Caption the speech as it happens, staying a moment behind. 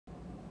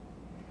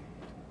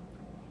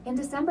In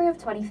December of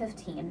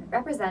 2015,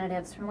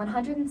 representatives from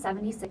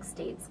 176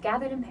 states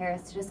gathered in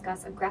Paris to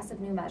discuss aggressive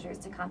new measures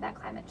to combat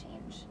climate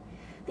change.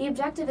 The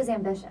objective is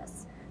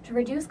ambitious: to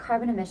reduce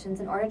carbon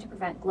emissions in order to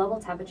prevent global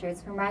temperatures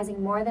from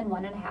rising more than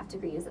 1.5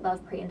 degrees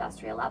above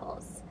pre-industrial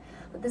levels.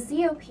 But the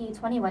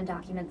COP21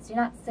 documents do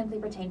not simply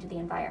pertain to the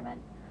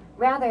environment.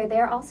 Rather, they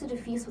are also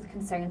diffuse with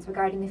concerns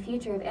regarding the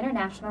future of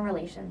international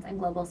relations and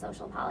global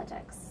social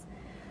politics.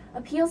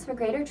 Appeals for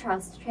greater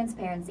trust,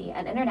 transparency,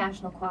 and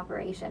international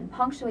cooperation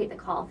punctuate the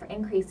call for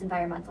increased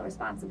environmental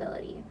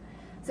responsibility,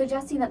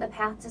 suggesting that the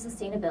path to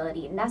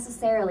sustainability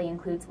necessarily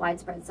includes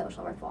widespread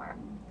social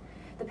reform.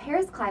 The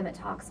Paris climate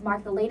talks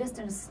mark the latest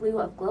in a slew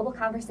of global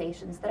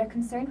conversations that are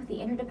concerned with the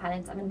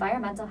interdependence of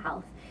environmental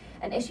health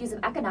and issues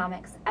of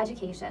economics,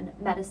 education,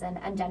 medicine,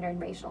 and gender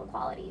and racial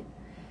equality.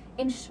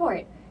 In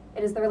short,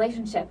 it is the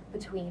relationship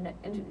between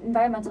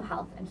environmental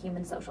health and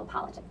human social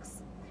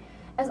politics.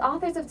 As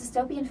authors of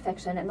dystopian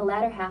fiction in the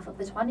latter half of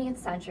the 20th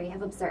century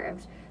have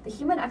observed, the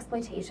human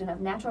exploitation of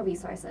natural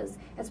resources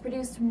has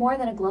produced more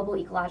than a global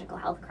ecological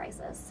health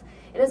crisis.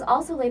 It has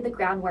also laid the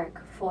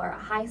groundwork for a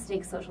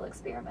high-stakes social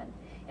experiment,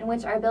 in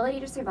which our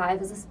ability to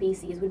survive as a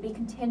species would be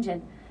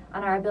contingent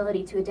on our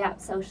ability to adapt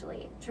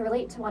socially, to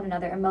relate to one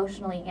another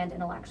emotionally and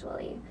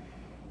intellectually.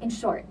 In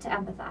short, to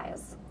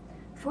empathize.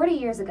 40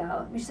 years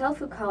ago, Michel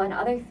Foucault and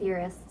other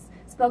theorists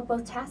spoke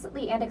both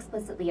tacitly and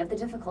explicitly of the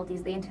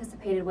difficulties they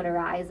anticipated would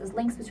arise as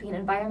links between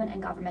environment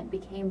and government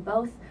became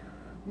both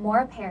more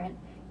apparent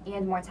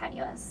and more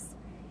tenuous.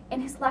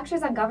 In his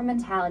lectures on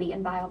governmentality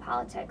and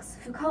biopolitics,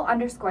 Foucault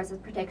underscores his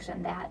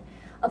prediction that,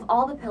 of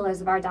all the pillars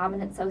of our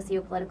dominant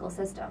socio-political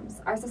systems,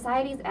 our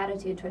society's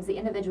attitude towards the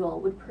individual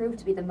would prove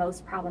to be the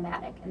most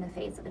problematic in the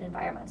face of an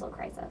environmental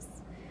crisis.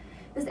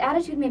 This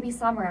attitude may be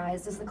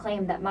summarized as the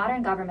claim that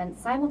modern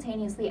governments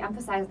simultaneously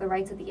emphasize the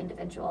rights of the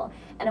individual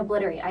and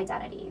obliterate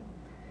identity.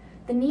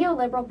 The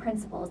neoliberal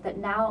principles that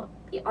now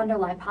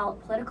underlie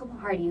political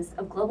parties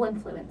of global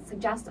influence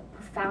suggest a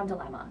profound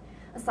dilemma: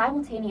 a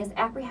simultaneous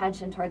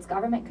apprehension towards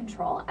government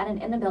control and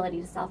an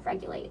inability to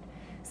self-regulate,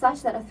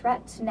 such that a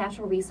threat to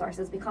natural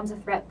resources becomes a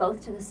threat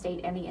both to the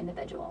state and the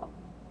individual.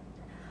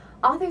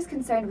 Authors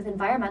concerned with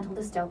environmental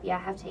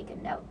dystopia have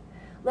taken note.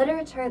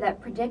 Literature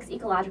that predicts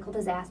ecological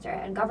disaster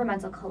and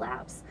governmental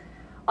collapse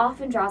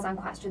often draws on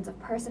questions of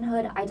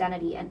personhood,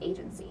 identity, and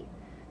agency.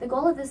 The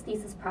goal of this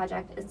thesis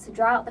project is to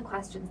draw out the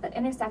questions that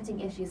intersecting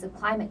issues of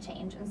climate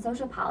change and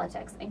social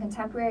politics in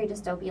contemporary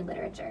dystopian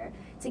literature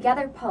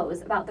together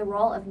pose about the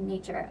role of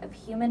nature of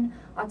human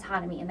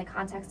autonomy in the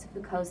context of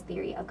Foucault's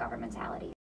theory of governmentality.